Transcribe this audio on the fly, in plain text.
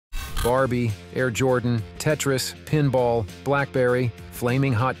Barbie, Air Jordan, Tetris, Pinball, BlackBerry,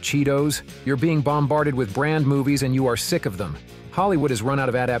 Flaming Hot Cheetos. You're being bombarded with brand movies and you are sick of them. Hollywood has run out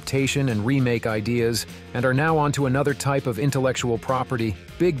of adaptation and remake ideas and are now onto another type of intellectual property,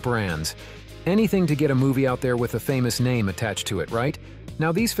 big brands. Anything to get a movie out there with a famous name attached to it, right?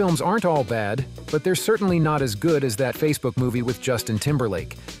 Now, these films aren't all bad, but they're certainly not as good as that Facebook movie with Justin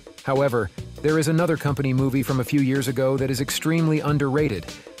Timberlake. However, there is another company movie from a few years ago that is extremely underrated,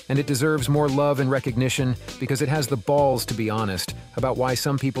 and it deserves more love and recognition because it has the balls to be honest about why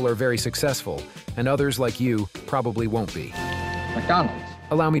some people are very successful, and others like you probably won't be. McDonald's.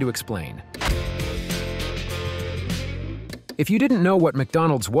 Allow me to explain. If you didn't know what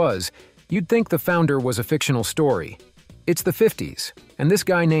McDonald's was, you'd think the founder was a fictional story. It's the 50s, and this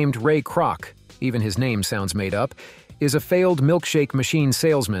guy named Ray Kroc, even his name sounds made up, is a failed milkshake machine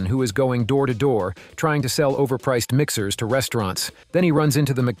salesman who is going door to door, trying to sell overpriced mixers to restaurants. Then he runs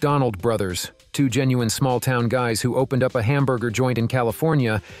into the McDonald brothers, two genuine small-town guys who opened up a hamburger joint in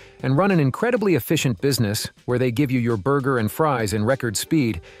California and run an incredibly efficient business where they give you your burger and fries in record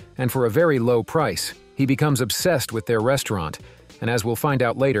speed and for a very low price. He becomes obsessed with their restaurant, and as we'll find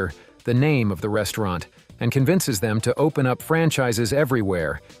out later, the name of the restaurant, and convinces them to open up franchises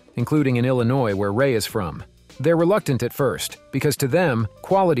everywhere, including in Illinois where Ray is from. They're reluctant at first, because to them,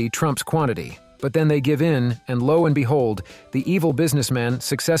 quality trumps quantity. But then they give in, and lo and behold, the evil businessman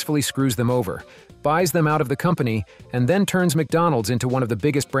successfully screws them over, buys them out of the company, and then turns McDonald's into one of the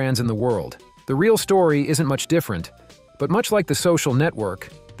biggest brands in the world. The real story isn't much different, but much like The Social Network,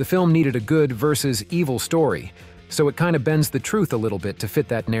 the film needed a good versus evil story, so it kind of bends the truth a little bit to fit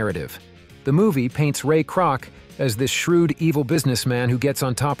that narrative. The movie paints Ray Kroc as this shrewd, evil businessman who gets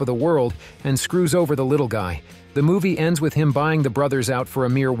on top of the world and screws over the little guy. The movie ends with him buying the brothers out for a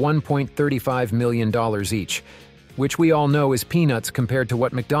mere $1.35 million each, which we all know is peanuts compared to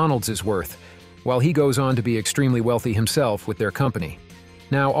what McDonald's is worth, while he goes on to be extremely wealthy himself with their company.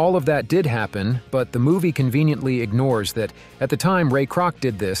 Now, all of that did happen, but the movie conveniently ignores that at the time Ray Kroc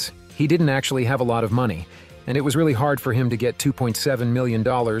did this, he didn't actually have a lot of money, and it was really hard for him to get $2.7 million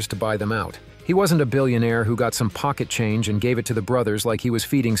to buy them out. He wasn't a billionaire who got some pocket change and gave it to the brothers like he was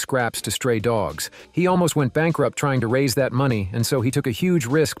feeding scraps to stray dogs. He almost went bankrupt trying to raise that money, and so he took a huge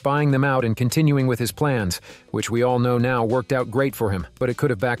risk buying them out and continuing with his plans, which we all know now worked out great for him, but it could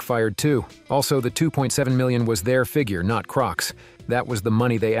have backfired too. Also, the $2.7 million was their figure, not Kroc's. That was the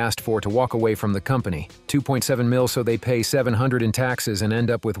money they asked for to walk away from the company. $2.7 million, so they pay $700 in taxes and end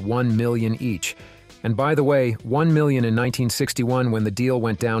up with $1 million each. And by the way, $1 million in 1961 when the deal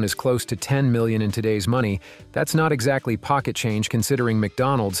went down is close to $10 million in today's money. That's not exactly pocket change considering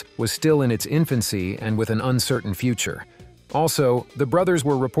McDonald's was still in its infancy and with an uncertain future. Also, the brothers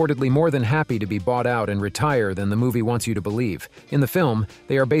were reportedly more than happy to be bought out and retire than the movie wants you to believe. In the film,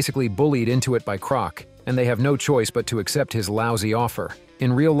 they are basically bullied into it by Kroc, and they have no choice but to accept his lousy offer.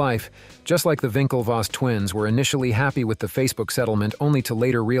 In real life, just like the Winklevoss twins were initially happy with the Facebook settlement only to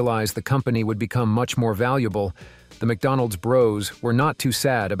later realize the company would become much more valuable, the McDonald's bros were not too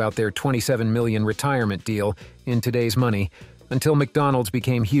sad about their $27 million retirement deal in today's money until McDonald's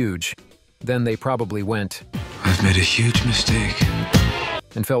became huge. Then they probably went, "I've made a huge mistake,"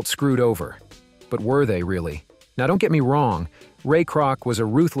 and felt screwed over. But were they really? Now don't get me wrong, Ray Kroc was a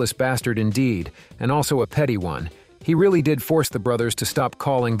ruthless bastard indeed, and also a petty one. He really did force the brothers to stop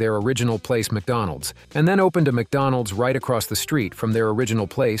calling their original place McDonald's, and then opened a McDonald's right across the street from their original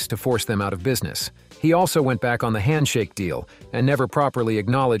place to force them out of business. He also went back on the handshake deal and never properly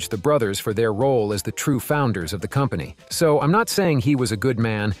acknowledged the brothers for their role as the true founders of the company. So I'm not saying he was a good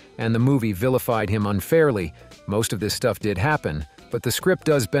man and the movie vilified him unfairly. Most of this stuff did happen, but the script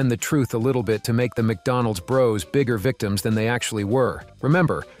does bend the truth a little bit to make the McDonald's bros bigger victims than they actually were.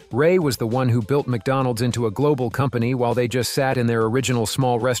 Remember, Ray was the one who built McDonald's into a global company while they just sat in their original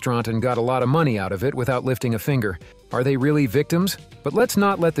small restaurant and got a lot of money out of it without lifting a finger. Are they really victims? But let's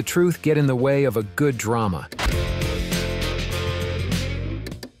not let the truth get in the way of a good drama.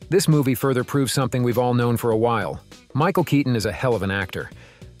 This movie further proves something we've all known for a while. Michael Keaton is a hell of an actor.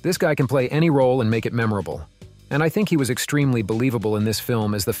 This guy can play any role and make it memorable. And I think he was extremely believable in this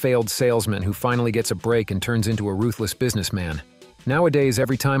film as the failed salesman who finally gets a break and turns into a ruthless businessman. Nowadays,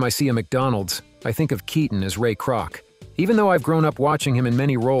 every time I see a McDonald's, I think of Keaton as Ray Kroc. Even though I've grown up watching him in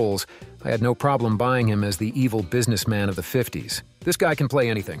many roles, I had no problem buying him as the evil businessman of the 50s. This guy can play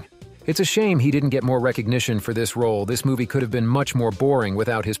anything. It's a shame he didn't get more recognition for this role. This movie could have been much more boring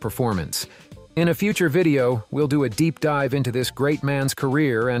without his performance. In a future video, we'll do a deep dive into this great man's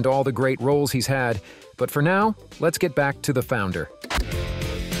career and all the great roles he's had, but for now, let's get back to the founder.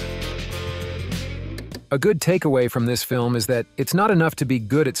 A good takeaway from this film is that it's not enough to be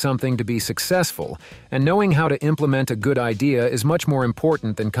good at something to be successful, and knowing how to implement a good idea is much more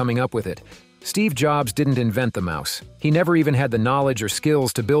important than coming up with it. Steve Jobs didn't invent the mouse. He never even had the knowledge or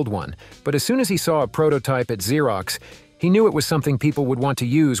skills to build one, but as soon as he saw a prototype at Xerox, he knew it was something people would want to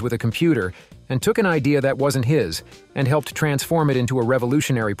use with a computer, and took an idea that wasn't his and helped transform it into a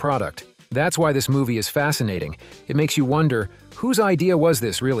revolutionary product. That's why this movie is fascinating. It makes you wonder, whose idea was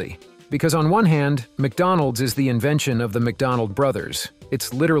this really? Because on one hand, McDonald's is the invention of the McDonald brothers.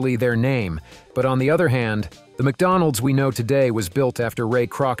 It's literally their name. But on the other hand, the McDonald's we know today was built after Ray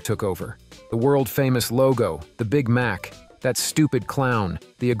Kroc took over. The world-famous logo, the Big Mac, that stupid clown,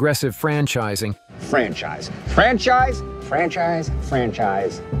 the aggressive franchising. Franchise. Franchise. Franchise.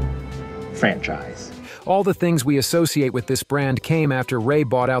 Franchise. Franchise. All the things we associate with this brand came after Ray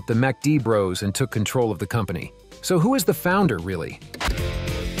bought out the McD Bros and took control of the company. So who is the founder, really?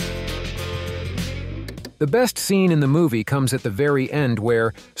 The best scene in the movie comes at the very end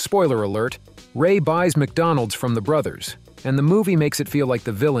where, spoiler alert, Ray buys McDonald's from the brothers, and the movie makes it feel like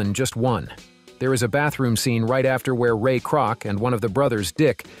the villain just won. There is a bathroom scene right after where Ray Kroc and one of the brothers,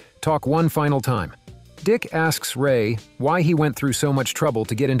 Dick, talk one final time. Dick asks Ray why he went through so much trouble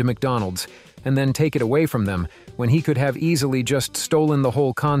to get into McDonald's and then take it away from them when he could have easily just stolen the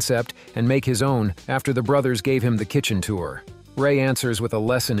whole concept and make his own after the brothers gave him the kitchen tour. Ray answers with a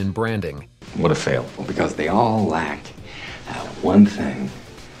lesson in branding. What a fail. Well, because they all lack that one thing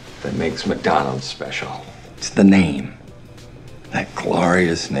that makes McDonald's special. It's the name. That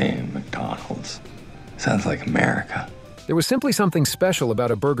glorious name, McDonald's. Sounds like America. There was simply something special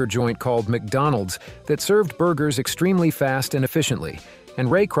about a burger joint called McDonald's that served burgers extremely fast and efficiently, and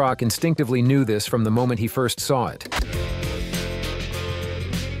Ray Kroc instinctively knew this from the moment he first saw it.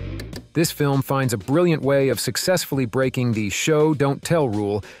 This film finds a brilliant way of successfully breaking the show, don't tell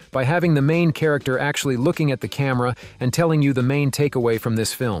rule by having the main character actually looking at the camera and telling you the main takeaway from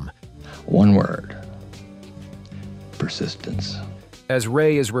this film. One word. Persistence. As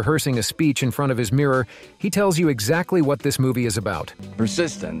Ray is rehearsing a speech in front of his mirror, he tells you exactly what this movie is about.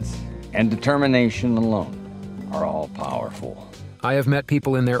 Persistence and determination alone are all powerful. I have met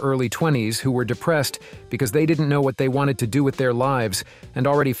people in their early 20s who were depressed because they didn't know what they wanted to do with their lives and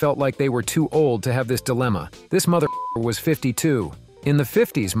already felt like they were too old to have this dilemma. This mother was 52. In the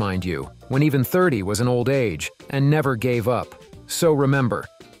 50s, mind you, when even 30 was an old age, and never gave up. So remember,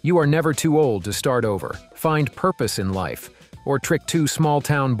 you are never too old to start over, find purpose in life, or trick two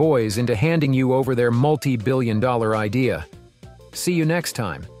small-town boys into handing you over their multi-billion-dollar idea. See you next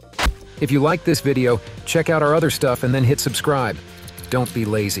time. If you liked this video, check out our other stuff and then hit subscribe. Don't be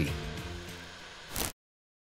lazy.